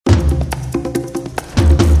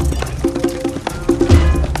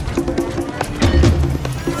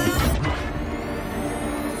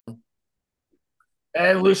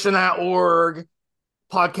Evolution.org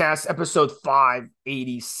podcast episode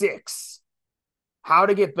 586. How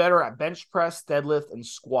to get better at bench press, deadlift, and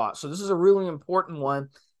squat. So this is a really important one.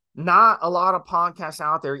 Not a lot of podcasts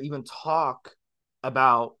out there even talk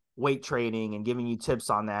about weight training and giving you tips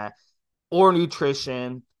on that or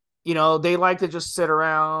nutrition. You know, they like to just sit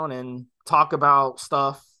around and talk about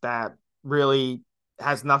stuff that really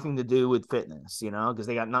has nothing to do with fitness, you know, because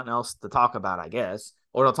they got nothing else to talk about, I guess.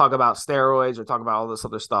 Or they'll talk about steroids or talk about all this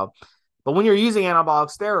other stuff. But when you're using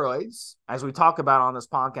anabolic steroids, as we talk about on this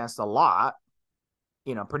podcast a lot,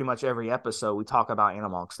 you know, pretty much every episode we talk about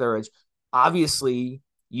anabolic steroids. Obviously,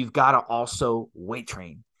 you've got to also weight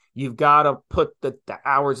train. You've got to put the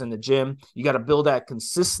hours in the gym. You got to build that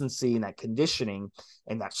consistency and that conditioning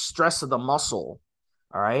and that stress of the muscle,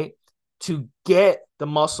 all right, to get the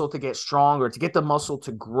muscle to get stronger, to get the muscle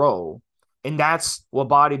to grow. And that's what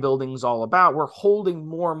bodybuilding is all about. We're holding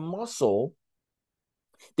more muscle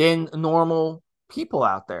than normal people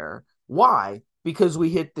out there. Why? Because we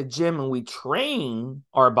hit the gym and we train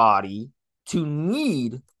our body to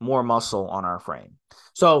need more muscle on our frame.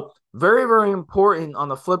 So very, very important on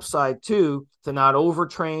the flip side too, to not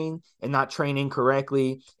overtrain and not train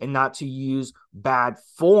incorrectly and not to use bad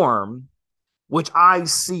form, which I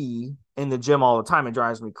see in the gym all the time. It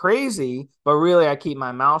drives me crazy, but really I keep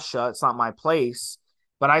my mouth shut. It's not my place.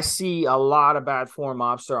 But I see a lot of bad form,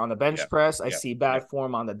 Mobster, on the bench press. I see bad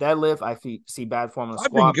form on the deadlift. I see bad form on the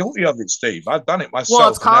I've been squat. guilty of it, Steve. I've done it Well, it's myself,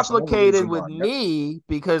 and that's another complicated reason with why. me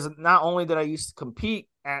because not only did I used to compete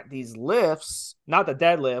at these lifts, not the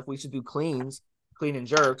deadlift, we used to do clean and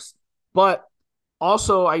jerks, but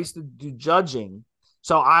also I used to do judging.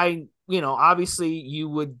 So obviously you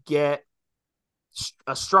would get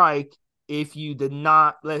a strike if you did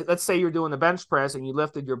not, let's say you're doing the bench press and you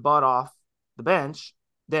lifted your butt off the bench,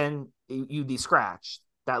 then you'd be scratched.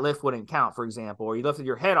 That lift wouldn't count, for example, or you lifted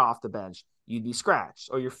your head off the bench, you'd be scratched,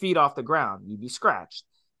 or your feet off the ground, you'd be scratched.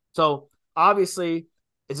 So obviously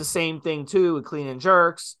it's the same thing too with clean and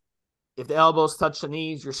jerks. If the elbows touch the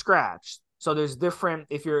knees, you're scratched. So there's different,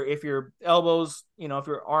 if your elbows, if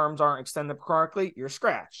your arms aren't extended correctly, you're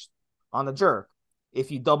scratched on the jerk.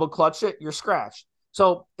 If you double clutch it, you're scratched.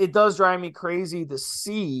 So it does drive me crazy to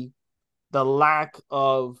see the lack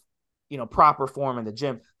of, proper form in the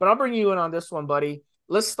gym. But I'll bring you in on this one, buddy.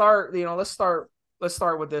 Let's start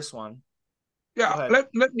with this one. Yeah,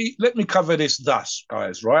 let me cover this thus,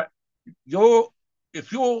 guys. Right,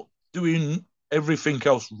 if you're doing everything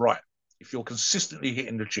else right, if you're consistently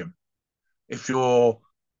hitting the gym, if your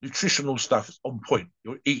nutritional stuff is on point,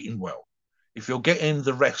 you're eating well, if you're getting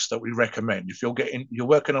the rest that we recommend, if you're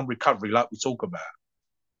working on recovery like we talk about.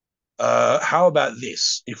 How about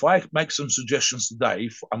this? If I make some suggestions today,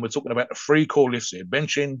 and we're talking about the three core lifts here,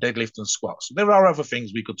 benching, deadlift, and squats. There are other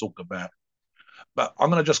things we could talk about, but I'm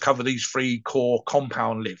going to just cover these three core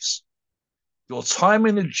compound lifts. Your time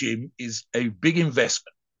in the gym is a big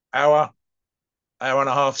investment. Hour and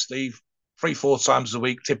a half, Steve, 3-4 times a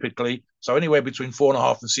week typically. So anywhere between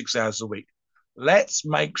 4.5 and 6 hours a week. Let's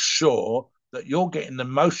make sure that you're getting the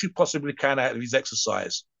most you possibly can out of these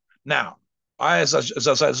exercise. Now, as I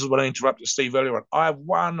said, this is when I interrupted Steve earlier on, I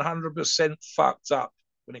 100% fucked up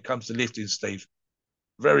when it comes to lifting, Steve.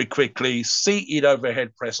 Very quickly, seated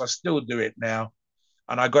overhead press. I still do it now.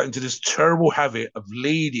 And I got into this terrible habit of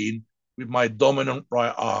leading with my dominant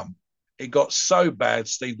right arm. It got so bad,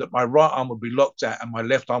 Steve, that my right arm would be locked out and my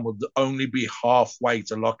left arm would only be halfway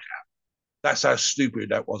to lock out. That's how stupid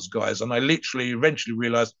that was, guys. And I literally eventually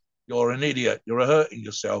realized you're an idiot. You're hurting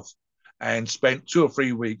yourself. And spent 2 or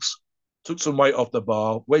 3 weeks, took some weight off the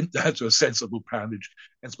bar, went down to a sensible poundage,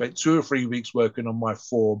 and spent 2 or 3 weeks working on my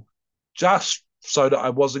form just so that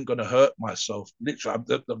I wasn't going to hurt myself. Literally,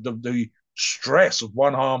 the stress of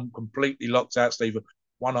one arm completely locked out, Stephen,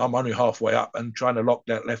 one arm only halfway up and trying to lock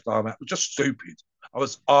that left arm out was just stupid. I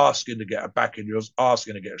was asking to get a back injury. I was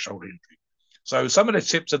asking to get a shoulder injury. So some of the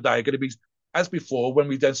tips today are going to be, as before, when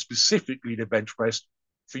we done specifically the bench press,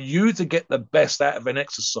 for you to get the best out of an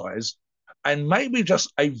exercise and maybe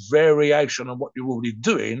just a variation on what you're already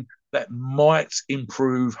doing that might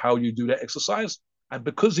improve how you do that exercise. And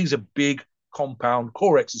because these are big compound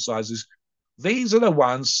core exercises, these are the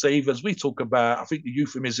ones, Steve, as we talk about, I think the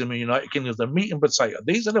euphemism in the United Kingdom is the meat and potato.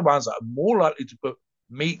 These are the ones that are more likely to put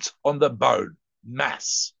meat on the bone,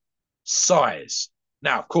 mass, size.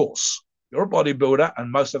 Now, of course, you're a bodybuilder,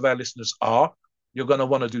 and most of our listeners are. You're going to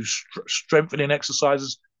want to do strengthening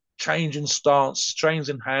exercises, changing stance,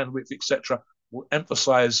 changing hand width, etc. Will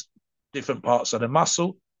emphasize different parts of the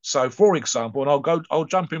muscle. So, for example, and I'll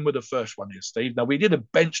jump in with the first one here, Steve. Now, we did a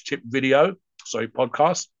bench tip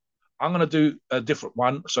podcast. I'm going to do a different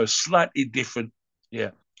one, so slightly different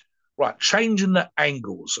Yeah. Right, changing the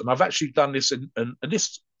angles. And I've actually done this, and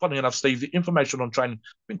this, funny enough, Steve, the information on training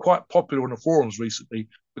has been quite popular on the forums recently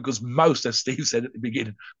because most, as Steve said at the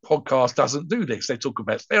beginning, podcast doesn't do this. They talk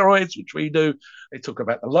about steroids, which we do. They talk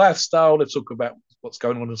about the lifestyle. They talk about what's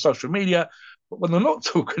going on social media. But what they're not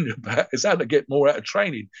talking about is how to get more out of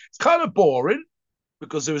training. It's kind of boring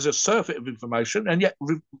because there is a surfeit of information, and yet,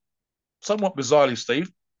 somewhat bizarrely, Steve,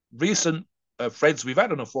 recent threads we've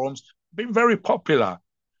had on the forums have been very popular.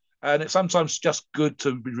 And it's sometimes just good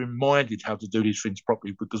to be reminded how to do these things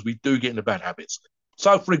properly because we do get into bad habits.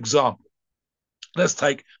 So, for example, let's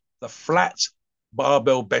take the flat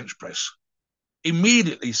barbell bench press.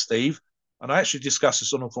 Immediately, Steve, and I actually discussed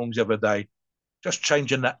this on the forums the other day, just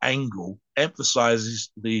changing the angle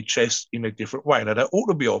emphasizes the chest in a different way. Now, that ought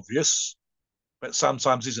to be obvious, but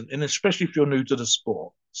sometimes isn't, and especially if you're new to the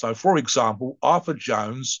sport. So, for example, Arthur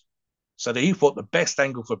Jones said he thought the best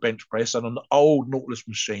angle for bench press and on the old Nautilus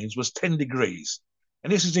machines was 10 degrees.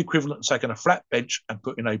 And this is equivalent to taking a flat bench and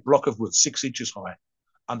putting a block of wood 6 inches high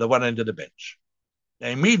under one end of the bench. Now,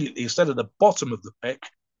 immediately, instead of the bottom of the pec,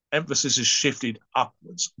 emphasis is shifted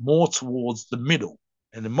upwards, more towards the middle.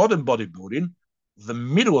 And in modern bodybuilding, the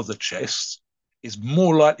middle of the chest is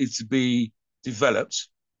more likely to be developed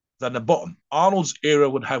than the bottom. Arnold's era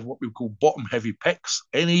would have what we call bottom heavy pecs.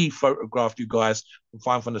 Any photograph you guys can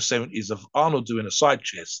find from the 70s of Arnold doing a side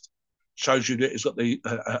chest shows you that he's got the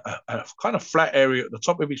kind of flat area at the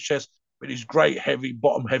top of his chest with his great heavy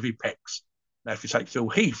bottom heavy pecs. Now, if you take Phil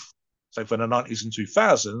Heath, say from the 90s and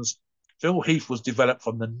 2000s, Phil Heath was developed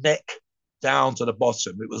from the neck down to the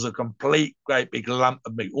bottom. It was a complete great big lump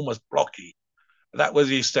of meat, almost blocky. That was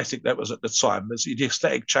the aesthetic that was at the time. The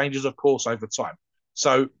aesthetic changes, of course, over time.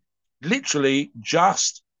 So literally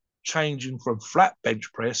just changing from flat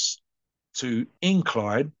bench press to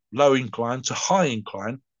incline, low incline to high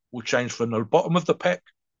incline will change from the bottom of the pec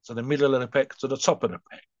to the middle of the pec to the top of the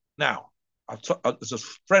pec. Now, there's a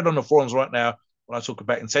thread on the forums right now when I talk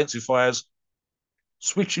about intensifiers,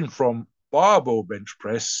 switching from barbell bench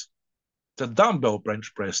press to dumbbell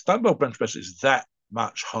bench press. Dumbbell bench press is that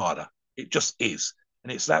much harder. It just is.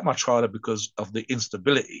 And it's that much harder because of the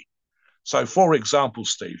instability. So, for example,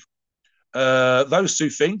 Steve, those two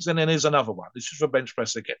things, and then there's another one. This is for bench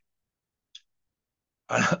press again.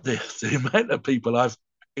 The amount of people I've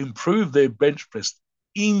improved their bench press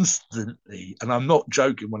instantly, and I'm not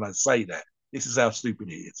joking when I say that. This is how stupid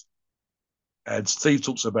it is. And Steve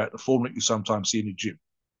talks about the form that you sometimes see in the gym.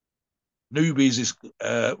 Newbies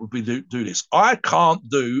would be do this. I can't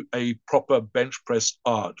do a proper bench press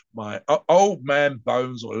arch. My old man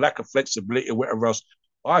bones or lack of flexibility or whatever else.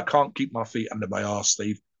 I can't keep my feet under my arse,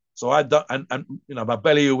 Steve. So I don't, and you know, my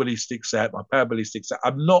belly already sticks out, my power belly sticks out.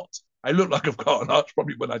 I look like I've got an arch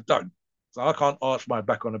probably when I don't. So I can't arch my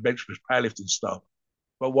back on a bench press powerlifting style.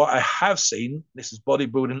 But what I have seen, this is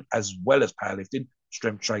bodybuilding as well as powerlifting,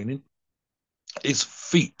 strength training, is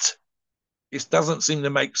feet. It doesn't seem to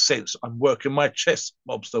make sense. I'm working my chest,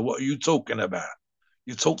 mobster. What are you talking about?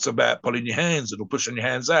 You talked about pulling your hands in or pushing your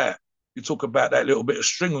hands out. You talk about that little bit of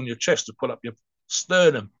string on your chest to pull up your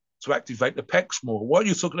sternum to activate the pecs more. What are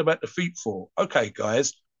you talking about the feet for? Okay,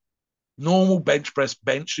 guys, normal bench press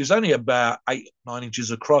bench is only about 8-9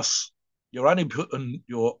 inches across. You're only putting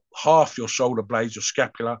your half your shoulder blades, your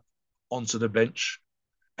scapula, onto the bench.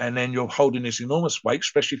 And then you're holding this enormous weight,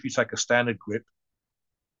 especially if you take a standard grip,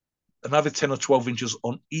 another 10 or 12 inches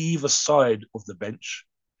on either side of the bench.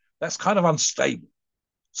 That's kind of unstable.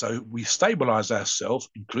 So we stabilize ourselves,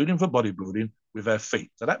 including for bodybuilding, with our feet.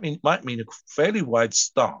 So that might mean a fairly wide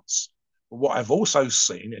stance. But what I've also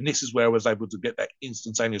seen, and this is where I was able to get that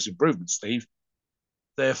instantaneous improvement, Steve,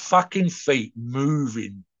 their fucking feet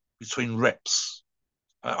moving between reps.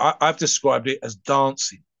 I've described it as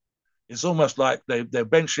dancing. It's almost like they're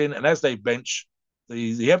benching, and as they bench,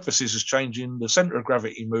 the emphasis is changing, the center of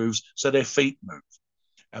gravity moves, so their feet move.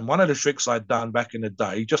 And one of the tricks I'd done back in the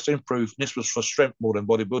day, just to improve, this was for strength more than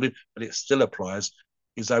bodybuilding, but it still applies,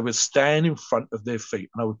 is I would stand in front of their feet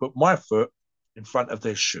and I would put my foot in front of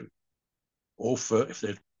their shoe or foot if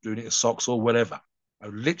they're doing it in socks or whatever. I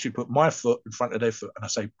would literally put my foot in front of their foot and I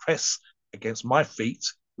say, press against my feet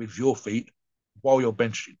with your feet while you're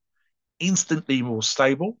benching. Instantly more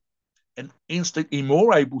stable and instantly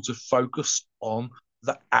more able to focus on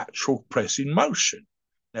the actual press in motion.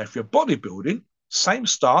 Now, if you're bodybuilding, same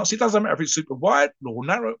stance. It doesn't matter if it's super wide or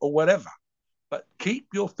narrow or whatever, but keep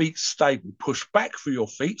your feet stable. Push back for your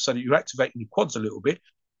feet so that you're activating your quads a little bit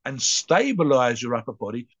and stabilize your upper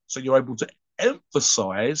body so you're able to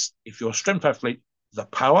emphasize, if you're a strength athlete, the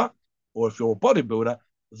power, or if you're a bodybuilder,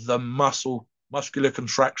 the muscular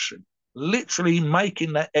contraction. literally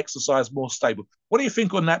making that exercise more stable. What do you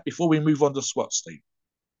think on that before we move on to squats, Steve?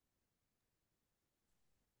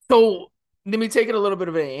 So let me take it a little bit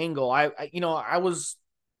of an angle. I was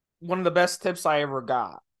one of the best tips I ever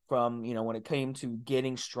got from, when it came to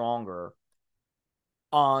getting stronger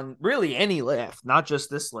on really any lift, not just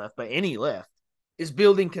this lift, but any lift, is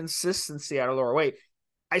building consistency at a lower weight.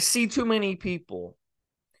 I see too many people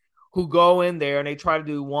who go in there and they try to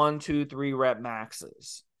do 1, 2, 3 rep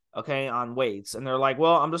maxes, okay, on weights. And they're like,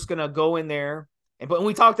 well, I'm just going to go in there. But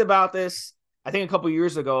we talked about this, I think a couple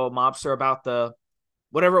years ago, Mobster, about the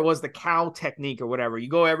whatever it was, the cow technique or whatever. You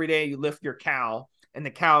go every day, you lift your cow, and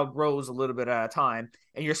the cow grows a little bit at a time,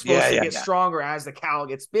 and you're supposed to get stronger as the cow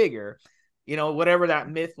gets bigger. Whatever that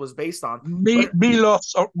myth was based on.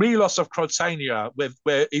 Milos of Crotania,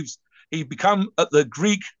 where he become at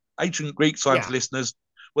the ancient Greek times, listeners,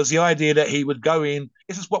 was the idea that he would go in.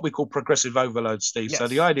 This is what we call progressive overload, Steve. Yes. So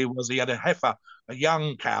the idea was he had a heifer, a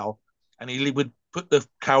young cow, and he would put the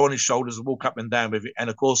cow on his shoulders and walk up and down with it. And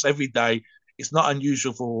of course, every day, it's not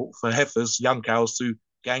unusual for heifers, young cows, to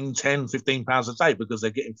gain 10, 15 pounds a day because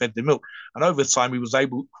they're getting fed the milk. And over time, he was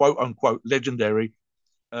able, quote unquote, legendary,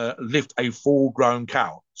 lift a full-grown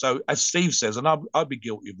cow. So as Steve says, and I'd be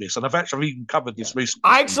guilty of this, and I've actually even covered this recently.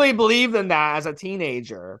 I actually believed in that as a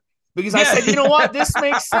teenager because I said, you know what, this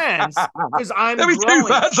makes sense because I'm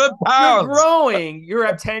growing. You're growing. You're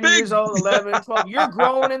at 10 years old, 11, 12. You're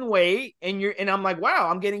growing in weight, and I'm like, wow,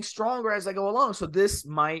 I'm getting stronger as I go along. So this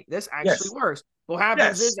actually works. What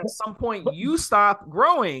happens is at some point you stop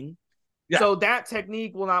growing. Yeah. So that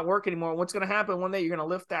technique will not work anymore. What's going to happen one day, you're going to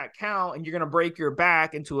lift that cow and you're going to break your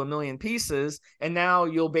back into a million pieces. And now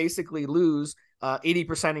you'll basically lose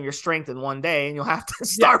 80% of your strength in one day. And you'll have to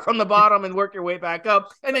start from the bottom and work your way back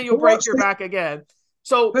up. And then you'll break your back again.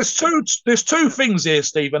 So there's two things here,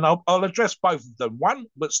 Steve, and I'll address both of them. One,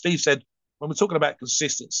 what Steve said, when we're talking about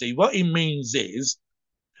consistency, what he means is,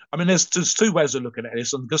 I mean, there's two ways of looking at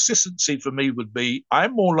this. And consistency for me would be,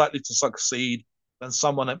 I'm more likely to succeed than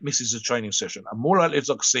someone that misses a training session. I'm more likely to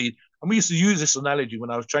succeed. And we used to use this analogy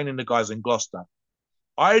when I was training the guys in Gloucester.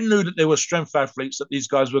 I knew that there were strength athletes that these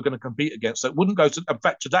guys were going to compete against that wouldn't go to. In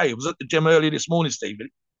fact, today, it was at the gym early this morning, Steve,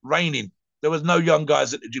 raining. There was no young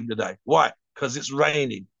guys at the gym today. Why? Because it's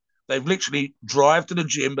raining. They've literally drive to the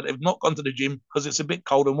gym, but they've not gone to the gym because it's a bit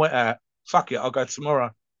cold and wet out. Fuck it, I'll go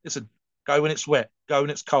tomorrow. Listen, go when it's wet, go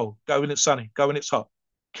when it's cold, go when it's sunny, go when it's hot.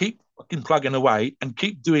 Keep fucking plugging away and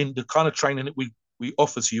keep doing the kind of training that we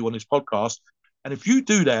offer to you on this podcast. And if you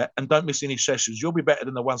do that and don't miss any sessions, you'll be better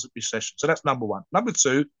than the ones that miss sessions. So that's number one. Number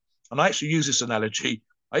two, and I actually use this analogy,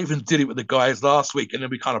 I even did it with the guys last week, and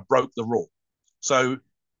then we kind of broke the rule. So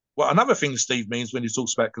another thing Steve means when he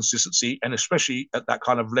talks about consistency, and especially at that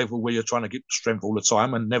kind of level where you're trying to get strength all the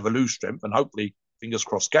time and never lose strength, and hopefully, fingers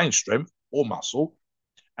crossed, gain strength or muscle,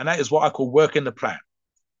 and that is what I call working the plan.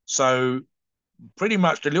 So pretty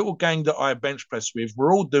much the little gang that I bench press with,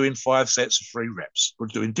 we're all doing 5 sets of 3 reps. We're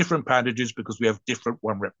doing different poundages because we have different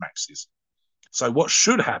 1 rep maxes. So what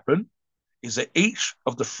should happen is that each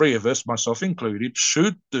of the 3 of us, myself included,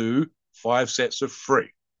 should do 5 sets of 3.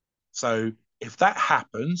 So if that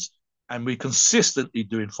happens and we're consistently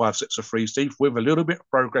doing 5 sets of 3, Steve, with a little bit of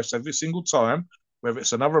progress every single time, whether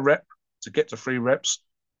it's another rep to get to 3 reps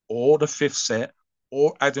or the 5th set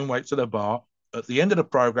or adding weight to the bar, at the end of the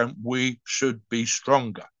program, we should be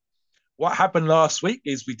stronger. What happened last week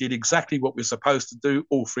is we did exactly what we're supposed to do,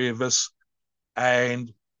 all 3 of us, and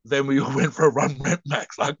then we all went for a 1 rep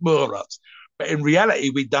max like morons. But in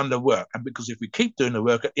reality, we've done the work. And because if we keep doing the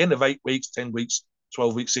work, at the end of 8 weeks, 10 weeks,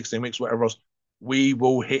 12 weeks, 16 weeks, whatever else, we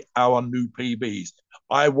will hit our new PBs.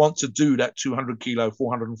 I want to do that 200 kilo,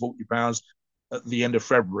 440 pounds at the end of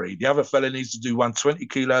February. The other fella needs to do 120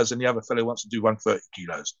 kilos, and the other fella wants to do 130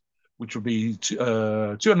 kilos. Which would be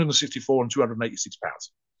 264 and 286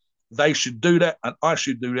 pounds. They should do that, and I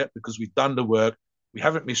should do that because we've done the work. We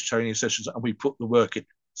haven't missed training sessions, and we put the work in.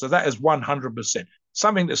 So that is 100%.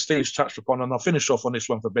 Something that Steve's touched upon, and I'll finish off on this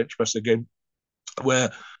one for bench press again,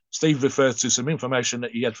 where Steve refers to some information that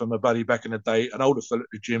he had from a buddy back in the day, an older fellow at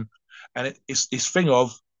the gym, and it's this thing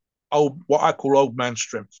of what I call old man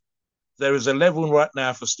strength. There is a level right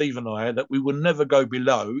now for Steve and I that we will never go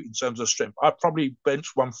below in terms of strength. I probably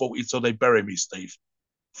bench 140 till they bury me, Steve.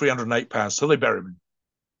 308 pounds till they bury me.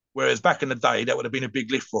 Whereas back in the day, that would have been a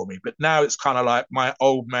big lift for me. But now it's kind of like my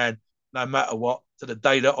old man, no matter what, to the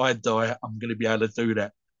day that I die, I'm going to be able to do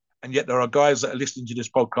that. And yet there are guys that are listening to this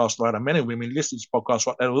podcast, right? And men and women listening to this podcast,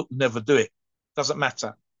 right? They'll never do it. Doesn't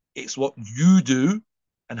matter. It's what you do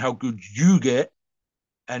and how good you get,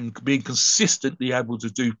 and being consistently able to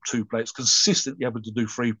do 2 plates, consistently able to do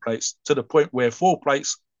 3 plates, to the point where 4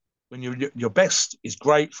 plates when your best is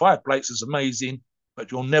great, 5 plates is amazing, but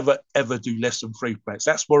you'll never ever do less than 3 plates.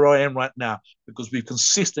 That's where I am right now because we've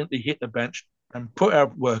consistently hit the bench and put our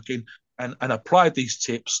work in and applied these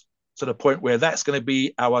tips to the point where that's going to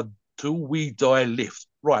be our till we die lift.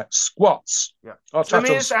 Right, squats. Yeah. I'll So let touch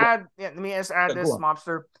me on just squat. add. Yeah, let me just add Yeah, go this, on.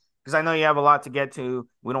 Mobster, because I know you have a lot to get to.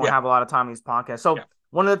 We don't Yeah, have a lot of time in these podcasts. yeah, So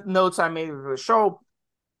one of the notes I made for the show,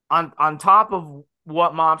 on top of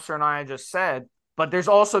what Mobster and I just said, but there's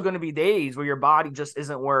also going to be days where your body just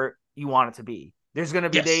isn't where you want it to be. There's going to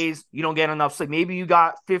be yes, days you don't get enough sleep. Maybe you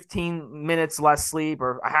got 15 minutes less sleep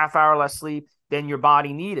or a half hour less sleep than your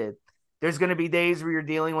body needed. There's going to be days where you're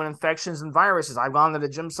dealing with infections and viruses. I've gone to the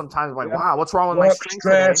gym sometimes, I'm like, yeah. wow, what's wrong with my Work strength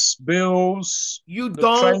today? stress, bills. You The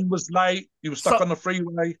don't. train was late. You were stuck So on the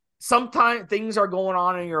freeway. sometimes things are going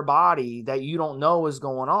on in your body that you don't know is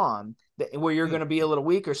going on, where you're going Mm. to be a little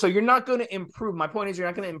weaker. So you're not going to improve. My point is, you're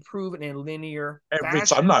not going to improve in a linear Every time.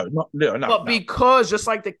 fashion. No, not no, no, But no. because just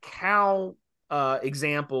like the cow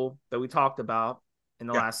example that we talked about in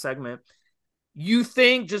the Yeah. last segment, you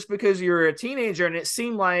think just because you're a teenager and it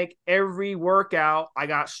seemed like every workout I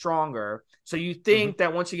got stronger. So you Mm-hmm. think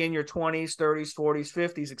that once you get in your 20s, 30s, 40s,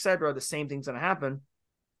 50s, etc., the same thing's going to happen.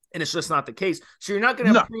 And it's just not the case. So you're not going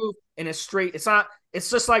to No, improve in a straight. It's not. It's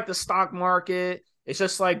just like the stock market. It's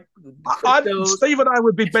just like the cryptos. Steve and I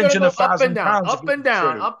would be It's going to benching go a up and thousand down, pounds up against and the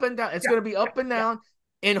down, shoe. up and down. It's Yeah, going to be yeah, up and yeah. down.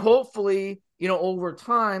 And hopefully, over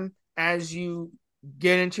time, as you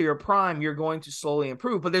get into your prime, you're going to slowly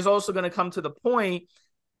improve. But there's also going to come to the point.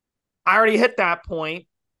 I already hit that point,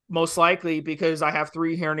 most likely because I have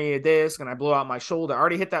 3 herniated discs and I blew out my shoulder. I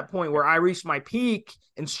already hit that point where I reached my peak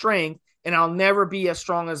in strength and I'll never be as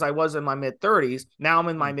strong as I was in my mid 30s. Now I'm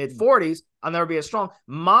in my mid Mm-hmm. 40s. I'll never be as strong.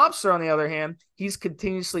 Mobster, on the other hand, he's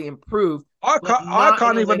continuously improved, but I not in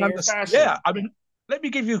can't a even linear understand. Yeah, fashion. I mean, let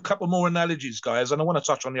me give you a couple more analogies, guys, and I want to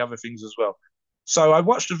touch on the other things as well. So I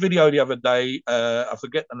watched a video the other day. I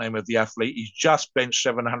forget the name of the athlete. He's just benched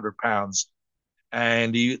 700 pounds,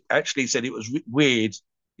 and he actually said it was weird.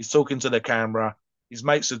 He's talking to the camera. His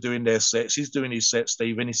mates are doing their sets. He's doing his set,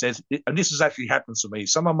 Steve, and he says, and this has actually happened to me.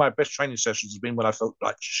 Some of my best training sessions have been when I felt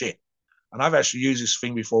like shit. And I've actually used this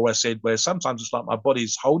thing before where I said, where sometimes it's like my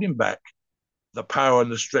body's holding back the power and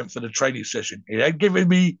the strength of the training session. It ain't giving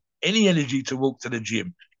me any energy to walk to the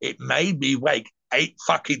gym. It made me wake 8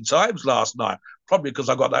 fucking times last night, probably because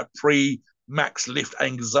I got that pre-max lift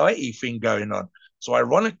anxiety thing going on. So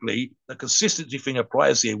ironically, the consistency thing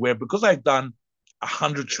applies here, where because I've done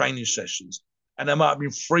 100 training sessions and there might have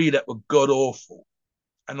been 3 that were god awful.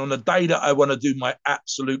 And on the day that I want to do my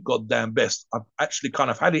absolute goddamn best, I've actually kind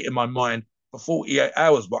of had it in my mind for 48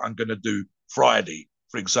 hours what I'm going to do Friday,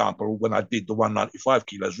 for example, when I did the 195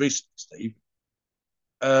 kilos recently, Steve.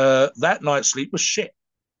 That night's sleep was shit.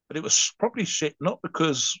 But it was probably shit, not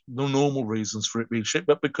because the normal reasons for it being shit,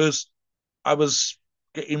 but because I was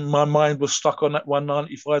getting my mind was stuck on that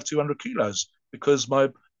 195, 200 kilos because my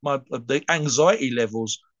the anxiety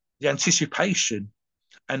levels, the anticipation,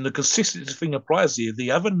 and the consistency thing applies here.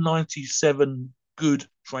 The other 97 good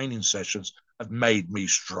training sessions have made me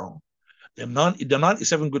strong. The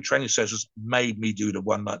 97 good training sessions made me do the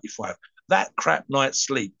 195. That crap night's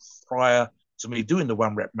sleep prior to me doing the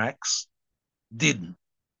 1 rep max didn't.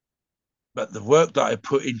 But the work that I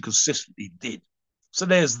put in consistently did. So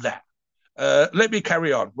there's that. Let me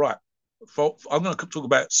carry on. Right. I'm going to talk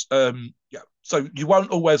about, yeah. So you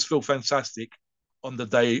won't always feel fantastic on the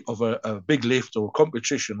day of a big lift or a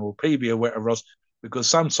competition or a PB or whatever else, because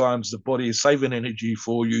sometimes the body is saving energy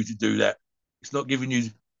for you to do that. It's not giving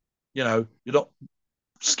you, you're not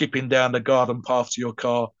skipping down the garden path to your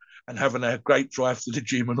car and having a great drive to the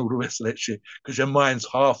gym and all the rest of that shit because your mind's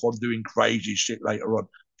half on doing crazy shit later on.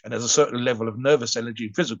 And there's a certain level of nervous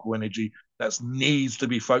energy, physical energy that needs to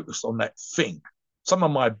be focused on that thing. Some of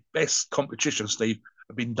my best competitions, Steve,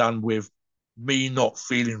 have been done with me not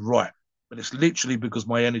feeling right. But it's literally because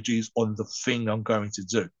my energy is on the thing I'm going to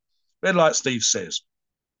do. But like Steve says,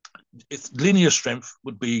 if linear strength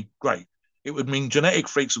would be great. It would mean genetic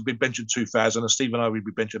freaks would be benching 2,000 and Steve and I would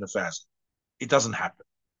be benching 1,000. It doesn't happen.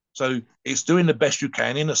 So it's doing the best you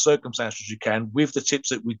can in the circumstances you can with the tips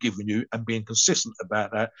that we've given you and being consistent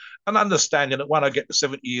about that and understanding that when I get to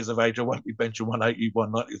 70 years of age, I won't be benching 180,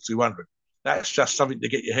 190, 200. That's just something to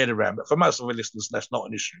get your head around. But for most of our listeners, that's not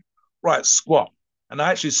an issue. Right, squat. And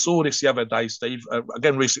I actually saw this the other day, Steve,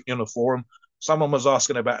 again, recently on the forum. Someone was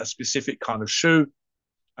asking about a specific kind of shoe.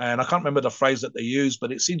 And I can't remember the phrase that they used,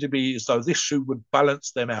 but it seemed to be as though this shoe would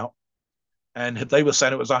balance them out. And they were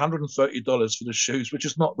saying it was $130 for the shoes, which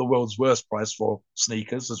is not the world's worst price for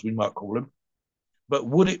sneakers, as we might call them. But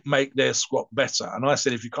would it make their squat better? And I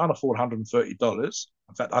said, if you can't afford $130,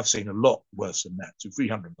 In fact, I've seen a lot worse than that, to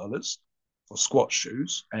 $300 for squat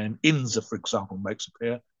shoes. And Inza, for example, makes a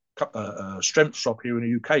pair. Strength Shop here in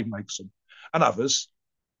the UK makes them, and others.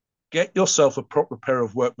 Get yourself a proper pair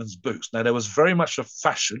of workman's boots. Now, there was very much a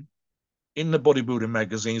fashion in the bodybuilding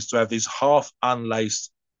magazines to have these half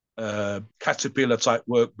unlaced caterpillar type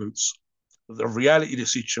work boots. The reality of the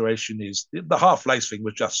situation is the half lace thing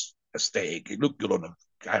was just aesthetic. It looked good on the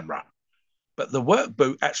camera. But the work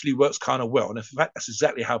boot actually works kind of well. And in fact, that's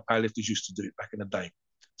exactly how powerlifters used to do it back in the day.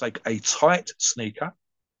 Take a tight sneaker,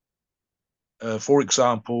 for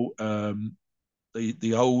example,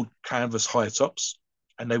 the old canvas high tops,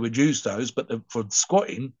 and they would use those. But for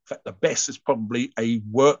squatting, in fact, the best is probably a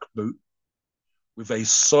work boot with a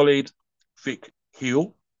solid, thick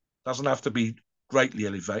heel. Doesn't have to be greatly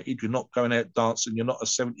elevated. You're not going out dancing. You're not a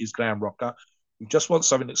 70s glam rocker. You just want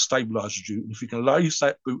something that stabilizes you. And if you can lace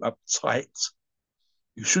that boot up tight,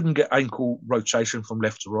 you shouldn't get ankle rotation from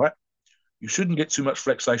left to right. You shouldn't get too much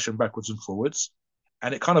flexation backwards and forwards.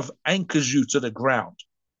 And it kind of anchors you to the ground.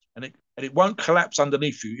 And it won't collapse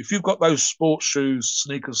underneath you. If you've got those sports shoes,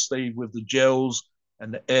 sneakers, Steve, with the gels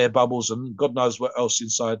and the air bubbles and God knows what else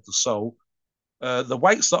inside the sole, the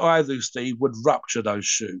weights that I do, Steve, would rupture those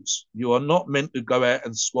shoes. You are not meant to go out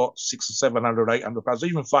and squat 600, 700, 800 pounds,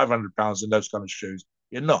 even 500 pounds in those kind of shoes.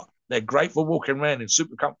 You're not. They're great for walking around and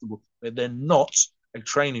super comfortable, but they're not a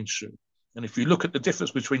training shoe. And if you look at the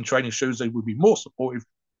difference between training shoes, they would be more supportive,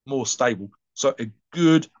 more stable. So a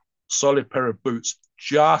good, solid pair of boots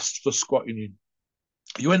just for squatting in.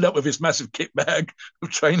 You end up with this massive kit bag of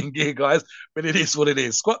training gear, guys, but it is what it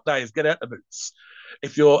is. Squat days, get out the boots.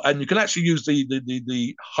 If you're, and you can actually use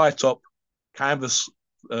the high top canvas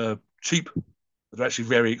cheap. They're actually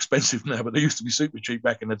very expensive now, but they used to be super cheap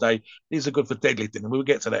back in the day. These are good for deadlifting, and we'll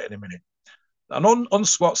get to that in a minute. And on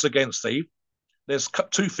squats again, Steve, there's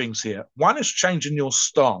two things here. One is changing your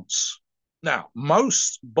stance. Now,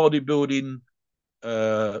 most bodybuilding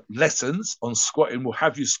lessons on squatting will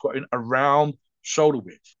have you squatting around shoulder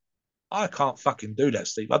width. I can't fucking do that,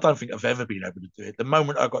 Steve. I don't think I've ever been able to do it. The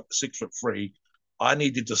moment I got to 6'3", I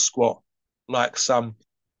needed to squat like some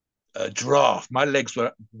giraffe. My legs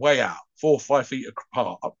were way out, 4 or 5 feet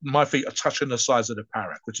apart. My feet are touching the size of the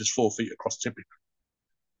parrot, which is 4 feet across typically.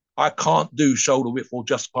 I can't do shoulder width or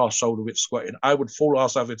just past shoulder width squatting. I would fall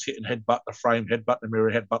ass over its hit and headbutt the frame, headbutt the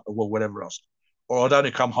mirror, headbutt the wall, whatever else. Or I'd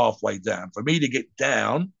only come halfway down. For me to get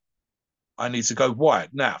down, I need to go wide.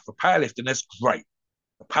 Now, for powerlifting, that's great.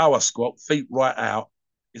 A power squat, feet right out,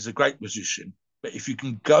 is a great position. But if you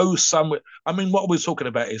can go somewhere, I mean, what we're talking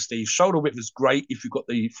about is the shoulder width is great if you've got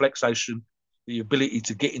the flexation, the ability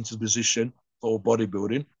to get into the position for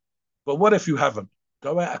bodybuilding. But what if you haven't?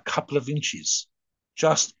 Go out a couple of inches.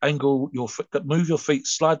 Just angle your foot, move your feet,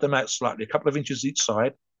 slide them out slightly, a couple of inches each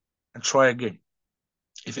side, and try again.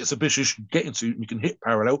 If it's a position you get into, you can hit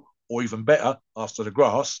parallel, or even better, after the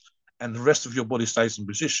grass, and the rest of your body stays in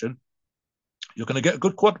position, you're going to get a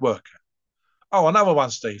good quad workout. Oh, another one,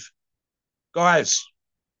 Steve. Guys,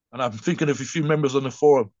 and I'm thinking of a few members on the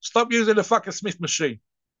forum, stop using the fucking Smith machine.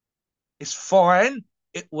 It's fine,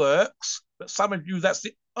 it works, but some of you, that's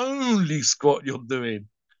the only squat you're doing.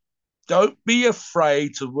 Don't be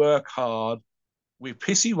afraid to work hard with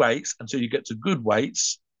pissy weights until you get to good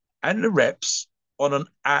weights and the reps on an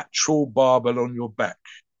actual barbell on your back.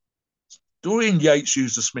 Dorian Yates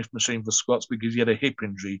used the Smith machine for squats because he had a hip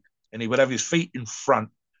injury and he would have his feet in front,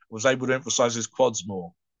 was able to emphasize his quads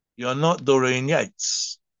more. You're not Dorian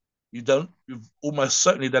Yates. You almost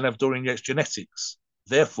certainly don't have Dorian Yates genetics.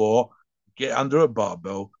 Therefore, get under a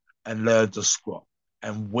barbell and learn to squat.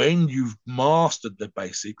 And when you've mastered the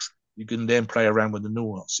basics, you can then play around with the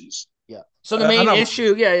nuances. Yeah. So the main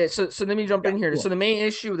issue, So let me jump in here. Sure. So the main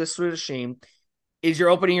issue with the Swiss machine is you're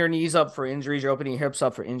opening your knees up for injuries, you're opening your hips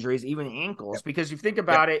up for injuries, even ankles. Because if you think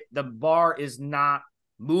about it, the bar is not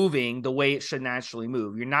moving the way it should naturally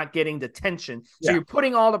move. You're not getting the tension. So you're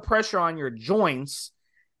putting all the pressure on your joints.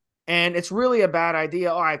 And it's really a bad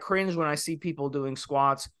idea. Oh, I cringe when I see people doing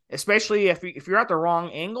squats, especially if you're at the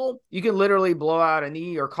wrong angle. You can literally blow out a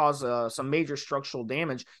knee or cause some major structural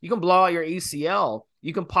damage. You can blow out your ACL.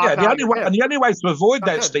 You can pop out your hip. And the only way to avoid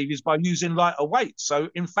that, Steve, is by using lighter weights. So,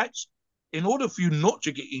 in fact, in order for you not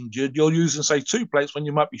to get injured, you're using, say, 2 plates when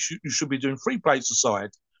you should be doing 3 plates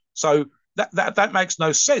aside. So that makes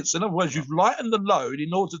no sense. In other words, you've lightened the load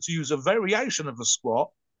in order to use a variation of the squat,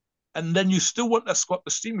 and then you still want that squat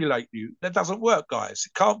to stimulate you. That doesn't work, guys.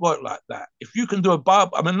 It can't work like that. If you can do a bar,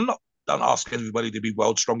 I mean, don't ask everybody to be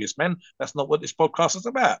world's strongest men. That's not what this podcast is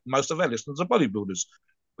about. Most of our listeners are bodybuilders.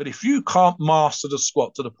 But if you can't master the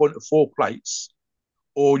squat to the point of 4 plates,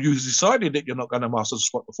 or you decided that you're not going to master the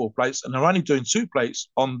squat to 4 plates and are only doing 2 plates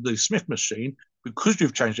on the Smith machine because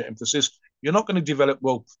you've changed your emphasis, you're not going to develop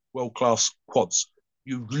world class quads.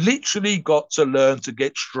 You've literally got to learn to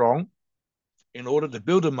get strong in order to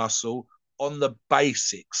build a muscle on the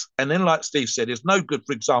basics. And then, like Steve said, it's no good,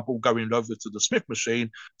 for example, going over to the Smith machine,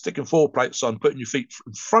 sticking 4 plates on, putting your feet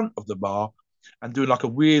in front of the bar, and doing like a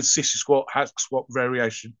weird sissy squat, hack squat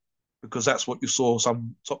variation, because that's what you saw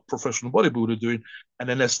some top professional bodybuilder doing. And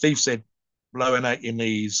then, as Steve said, blowing out your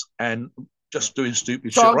knees and Yeah. just doing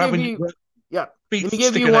stupid So shit, I'll or give having you, your yeah. feet Let me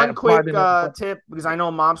give you sticking out one and quick sliding out the front. tip because I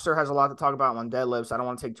know Mobster has a lot to talk about on deadlifts. I don't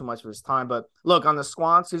want to take too much of his time, but look, on the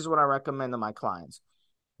squats, here's what I recommend to my clients.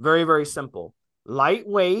 Very, very simple.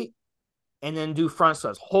 Lightweight, and then do front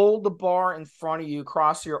squats. Hold the bar in front of you,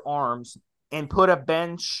 cross your arms, and put a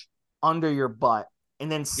bench under your butt.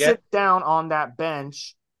 And then Yeah, sit down on that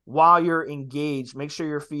bench while you're engaged. Make sure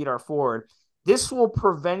your feet are forward. This will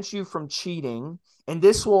prevent you from cheating, and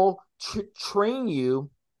this will train you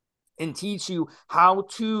and teach you how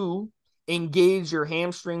to engage your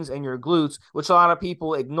hamstrings and your glutes, which a lot of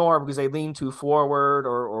people ignore because they lean too forward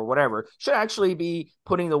or whatever. Should actually be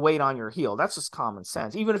putting the weight on your heel. That's just common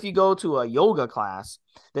sense. Even if you go to a yoga class,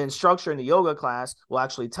 the instructor in the yoga class will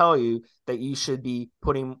actually tell you that you should be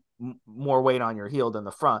putting more weight on your heel than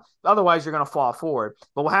the front. Otherwise, you're going to fall forward.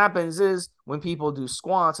 But what happens is when people do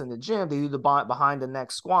squats in the gym, they do the behind the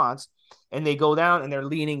neck squats and they go down and they're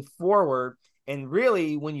leaning forward. And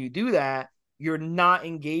really, when you do that, you're not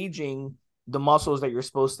engaging the muscles that you're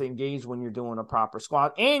supposed to engage when you're doing a proper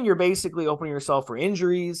squat. And you're basically opening yourself for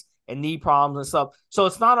injuries and knee problems and stuff. So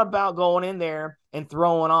it's not about going in there and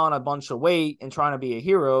throwing on a bunch of weight and trying to be a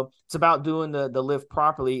hero. It's about doing the lift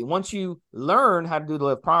properly. Once you learn how to do the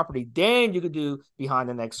lift properly, then you could do behind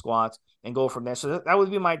the neck squats and go from there. So that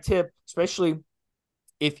would be my tip, especially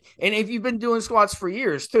if you've been doing squats for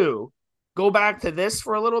years too. Go back to this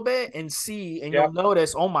for a little bit and see, and yeah. you'll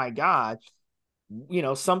notice, oh my God,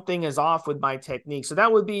 something is off with my technique. So that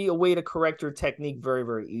would be a way to correct your technique very,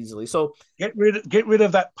 very easily. So Get rid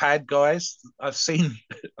of that pad, guys. I've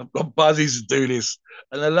got buddies who do this,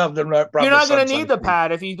 and I love them like you're brother not going son. to need the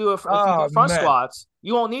pad if you do Oh front man, squats.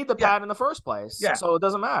 You won't need the yeah, pad in the first place. yeah. So it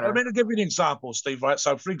doesn't I matter. mean, to give you an example, Steve. Right.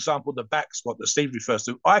 So, for example, the back squat that Steve refers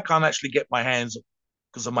to, I can't actually get my hands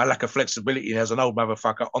because of my lack of flexibility as an old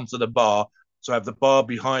motherfucker onto the bar. So I have the bar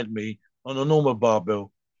behind me on a normal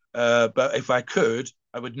barbell. But if I could,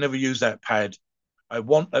 I would never use that pad. I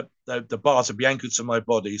want the bar to be anchored to my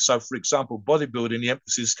body. So, for example, bodybuilding, the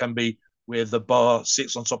emphasis can be where the bar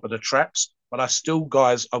sits on top of the traps. But I still,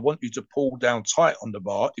 guys, I want you to pull down tight on the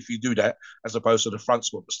bar if you do that, as opposed to the front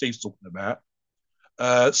squat that Steve's talking about,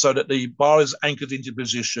 so that the bar is anchored into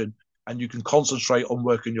position and you can concentrate on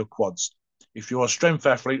working your quads. If you're a strength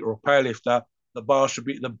athlete or a powerlifter, the bar should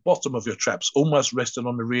be at the bottom of your traps, almost resting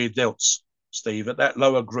on the rear delts, Steve, at that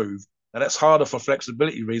lower groove. Now, that's harder for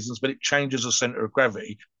flexibility reasons, but it changes the center of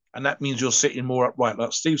gravity. And that means you're sitting more upright,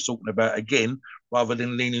 like Steve's talking about again, rather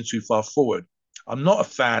than leaning too far forward. I'm not a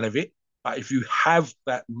fan of it, but if you have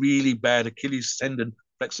that really bad Achilles tendon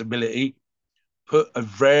flexibility, put a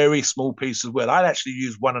very small piece of wood. I'd actually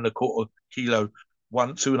use 1.25 kilo,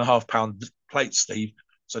 2.5 pound plate, Steve.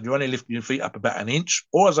 So you're only lifting your feet up about an inch,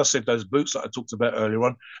 or as I said, those boots that I talked about earlier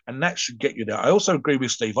on, and that should get you there. I also agree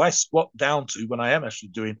with Steve. I squat down to when I am actually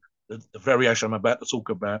doing the variation I'm about to talk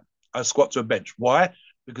about. I squat to a bench. Why?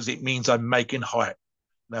 Because it means I'm making height.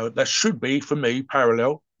 Now that should be for me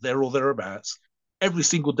parallel there or thereabouts every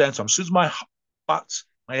single dance time. As soon as my butt,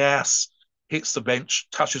 my ass hits the bench,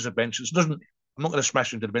 touches the bench, it doesn't. I'm not going to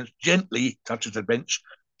smash into the bench. Gently touches the bench.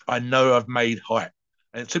 I know I've made height.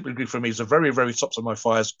 And typically for me, it's the very, very tops of my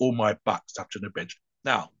thighs or my butt touching the bench.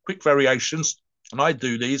 Now, quick variations. And I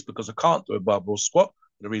do these because I can't do a barbell squat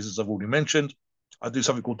for the reasons I've already mentioned. I do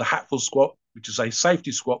something called the Hatfield squat, which is a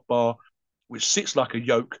safety squat bar, which sits like a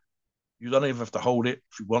yoke. You don't even have to hold it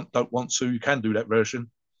if you don't want to. You can do that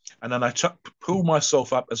version. And then I pull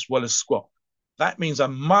myself up as well as squat. That means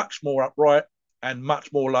I'm much more upright and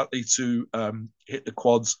much more likely to hit the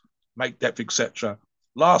quads, make depth, etc.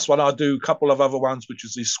 Last one, I'll do a couple of other ones, which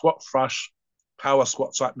is the squat thrush power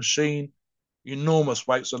squat type machine. Enormous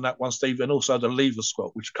weights on that one, Steve, and also the lever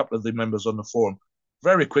squat, which a couple of the members on the forum.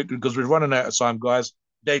 Very quickly, because we're running out of time, guys.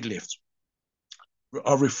 Deadlift.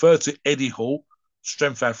 I refer to Eddie Hall,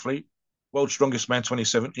 strength athlete, world's strongest man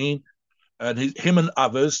 2017, and him and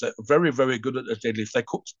others that are very, very good at the deadlift.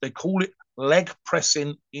 They call it leg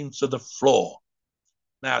pressing into the floor.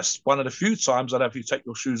 Now, it's one of the few times I'd have you take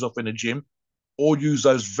your shoes off in the gym or use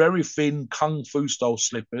those very thin kung fu style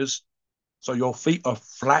slippers so your feet are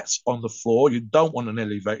flat on the floor. You don't want an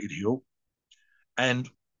elevated heel. And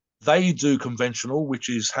they do conventional, which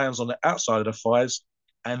is hands on the outside of the thighs,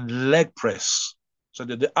 and leg press. So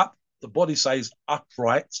that the body stays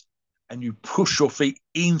upright, and you push your feet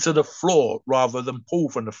into the floor rather than pull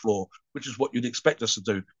from the floor, which is what you'd expect us to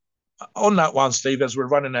do. On that one, Steve, as we're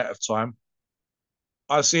running out of time,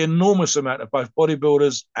 I see enormous amount of both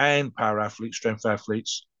bodybuilders and power athletes, strength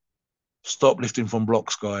athletes. Stop lifting from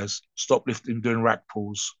blocks, guys. Stop lifting doing rack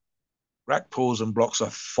pulls. Rack pulls and blocks are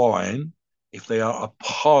fine if they are a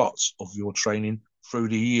part of your training through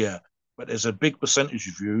the year. But there's a big percentage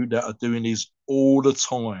of you that are doing these all the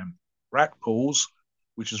time. Rack pulls,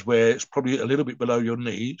 which is where it's probably a little bit below your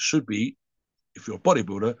knee, should be, if you're a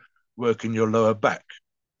bodybuilder, working your lower back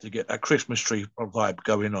to get that Christmas tree vibe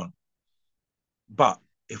going on. But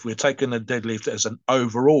if we're taking a deadlift as an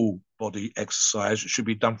overall body exercise, it should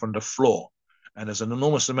be done from the floor. And there's an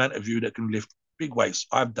enormous amount of you that can lift big weights.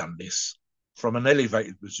 I've done this from an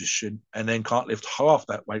elevated position and then can't lift half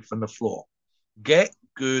that weight from the floor. Get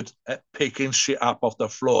good at picking shit up off the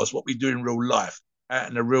floor. It's what we do in real life, out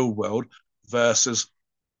in the real world, versus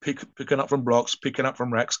picking up from blocks, picking up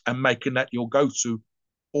from racks, and making that your go-to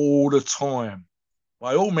all the time.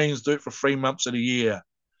 By all means, do it for 3 months of the year.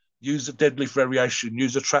 Use a deadlift variation,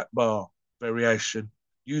 use a trap bar variation,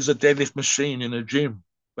 use a deadlift machine in a gym.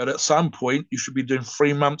 But at some point, you should be doing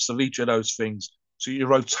 3 months of each of those things. So you're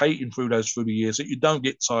rotating through those through the year so you don't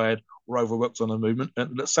get tired or overworked on the movement.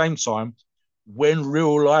 And at the same time, when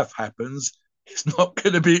real life happens, it's not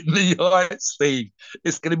going to be at knee height, Steve.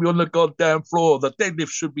 It's going to be on the goddamn floor. The deadlift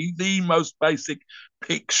should be the most basic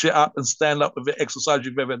pick shit up and stand up with it exercise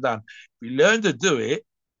you've ever done. If you learn to do it,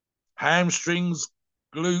 hamstrings,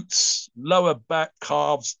 glutes, lower back,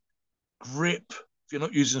 calves, grip, if you're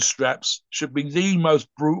not using straps, should be the most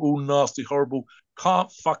brutal, nasty, horrible,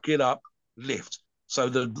 can't fuck it up lift. So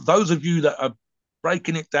those of you that are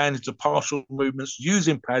breaking it down into partial movements,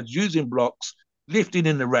 using pads, using blocks, lifting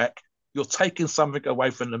in the rack, you're taking something away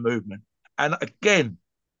from the movement. And again,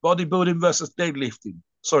 bodybuilding versus deadlifting,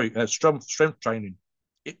 strength training.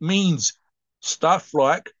 It means stuff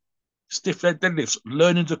like stiff leg deadlifts,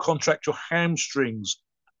 learning to contract your hamstrings,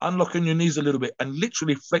 unlocking your knees a little bit, and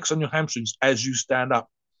literally flex on your hamstrings as you stand up.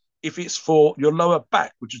 If it's for your lower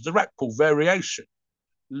back, which is the rack pull variation,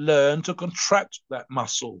 learn to contract that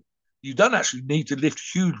muscle. You don't actually need to lift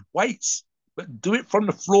huge weights, but do it from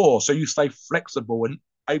the floor so you stay flexible and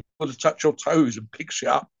able to touch your toes and pick shit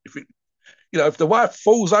up. If the wife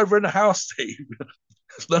falls over in the house, Steve,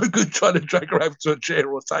 it's no good trying to drag her over to a chair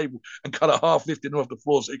or a table and kind of half lifting her off the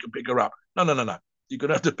floor so you can pick her up. No. You're going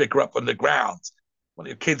to have to pick her up on the ground. One of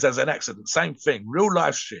your kids has an accident. Same thing. Real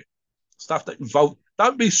life shit. Stuff that involves.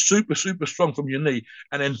 Don't be super, super strong from your knee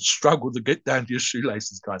and then struggle to get down to your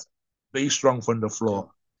shoelaces, guys. Be strong from the floor.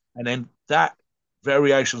 And then that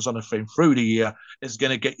variations on a thing through the year is going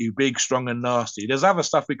to get you big, strong, and nasty. There's other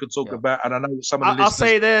stuff we could talk about, and I know that some of the I'll listeners.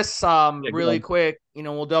 say this really quick.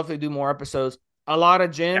 We'll definitely do more episodes. A lot of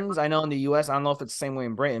gyms, I know in the US, I don't know if it's the same way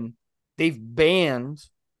in Britain, they've banned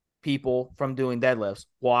people from doing deadlifts.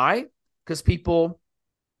 Why? Because people,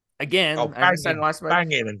 again, as I said in the last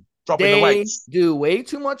banging and dropping the weights. They do way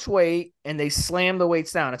too much weight and they slam the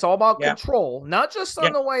weights down. It's all about control, not just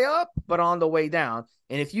on the way up, but on the way down.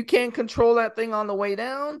 And if you can't control that thing on the way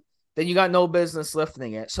down, then you got no business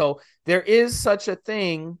lifting it. So there is such a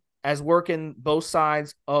thing as working both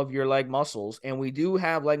sides of your leg muscles. And we do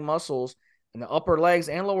have leg muscles in the upper legs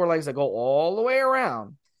and lower legs that go all the way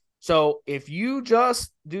around. So if you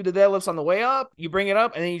just do the deadlifts on the way up, you bring it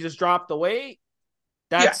up and then you just drop the weight,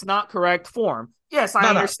 that's not correct form. Yes, I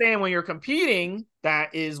understand when you're competing,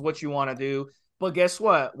 that is what you want to do. But guess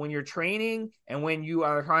what? When you're training and when you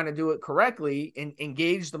are trying to do it correctly and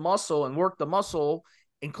engage the muscle and work the muscle,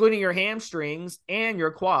 including your hamstrings and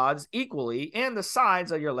your quads equally and the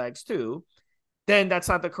sides of your legs too, then that's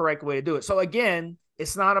not the correct way to do it. So again,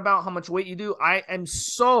 it's not about how much weight you do. I am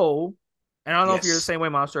so, and I don't know if you're the same way,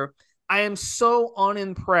 Monster, I am so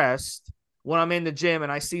unimpressed when I'm in the gym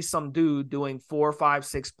and I see some dude doing 4, 5,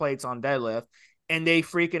 6 plates on deadlift and they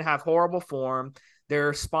freaking have horrible form.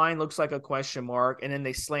 Their spine looks like a question mark, and then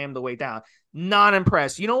they slam the weight down. Not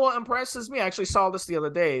impressed. You know what impresses me? I actually saw this the other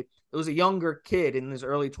day. It was a younger kid in his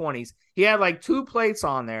early 20s. He had like 2 plates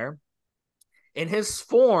on there, and his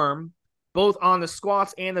form, both on the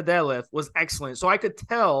squats and the deadlift, was excellent. So I could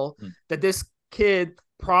tell that this kid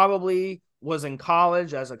probably was in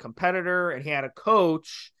college as a competitor, and he had a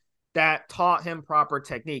coach that taught him proper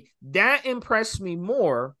technique. That impressed me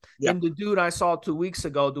more than the dude I saw 2 weeks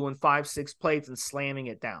ago doing 5, 6 plates and slamming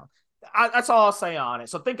it down. That's all I'll say on it.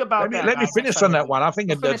 So think Let about me that, let me guys. Next finish time on you're that doing one. it, I think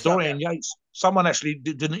we'll finish up. Dorian Yeah. Yates. Someone actually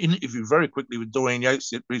did an interview very quickly with Dorian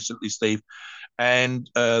Yates recently, Steve, and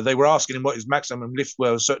they were asking him what his maximum lift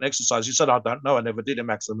were, a certain exercise. He said, "I don't know. I never did a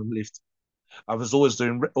maximum lift. I was always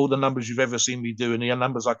doing all the numbers you've ever seen me do, and the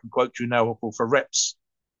numbers I can quote you now are for reps."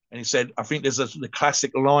 And he said, I think there's the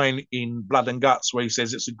classic line in Blood and Guts where he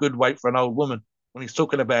says it's a good weight for an old woman when he's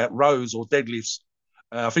talking about rows or deadlifts.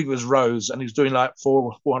 I think it was rows, and he was doing like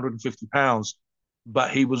 450 pounds,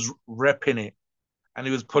 but he was repping it and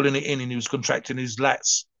he was pulling it in and he was contracting his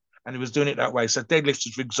lats and he was doing it that way. So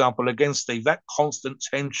deadlifters, for example, again, Steve, that constant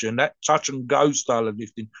tension, that touch and go style of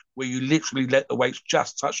lifting, where you literally let the weights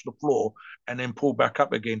just touch the floor and then pull back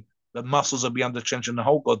up again, the muscles will be under tension the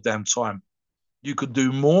whole goddamn time. You could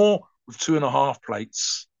do more with 2.5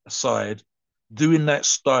 plates aside, doing that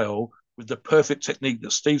style with the perfect technique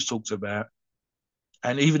that Steve's talked about.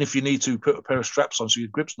 And even if you need to put a pair of straps on so your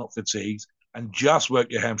grip's not fatigued and just work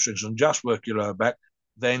your hamstrings and just work your lower back,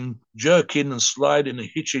 then jerk in and slide in and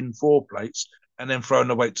hitch in 4 plates and then throwing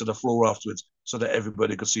the weight to the floor afterwards so that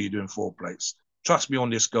everybody can see you doing 4 plates. Trust me on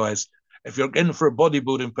this, guys. If you're getting for a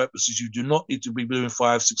bodybuilding purposes, you do not need to be doing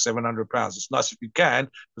 500, 600, 700 pounds. It's nice if you can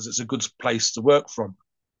because it's a good place to work from.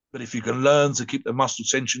 But if you can learn to keep the muscle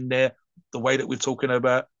tension there, the way that we're talking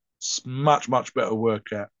about, it's much, much better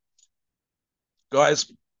workout.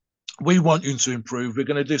 Guys, we want you to improve. We're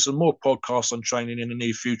going to do some more podcasts on training in the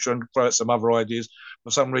near future and throw out some other ideas.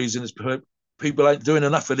 For some reason, people ain't doing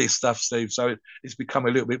enough of this stuff, Steve. So it's become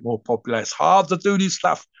a little bit more popular. It's hard to do this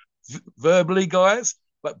stuff verbally, guys.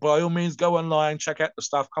 But by all means, go online, check out the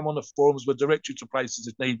stuff, come on the forums. We'll direct you to places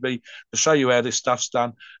if need be to show you how this stuff's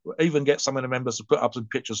done. We'll even get some of the members to put up some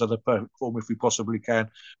pictures of the perfect form if we possibly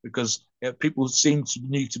can, because people seem to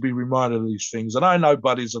need to be reminded of these things. And I know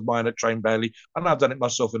buddies of mine that train badly, and I've done it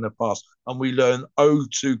myself in the past. And we learn oh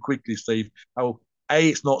too quickly, Steve, how A,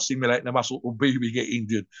 it's not stimulating the muscle, or B, we get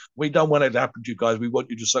injured. We don't want it to happen to you guys. We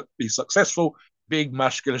want you to be successful, big,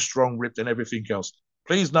 muscular, strong, ripped, and everything else.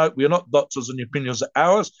 Please note, we are not doctors and your opinions are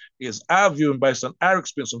ours. It is our view and based on our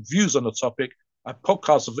experience and views on the topic. A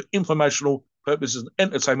podcast of informational purposes and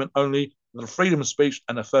entertainment only. The freedom of speech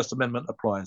and the First Amendment applies.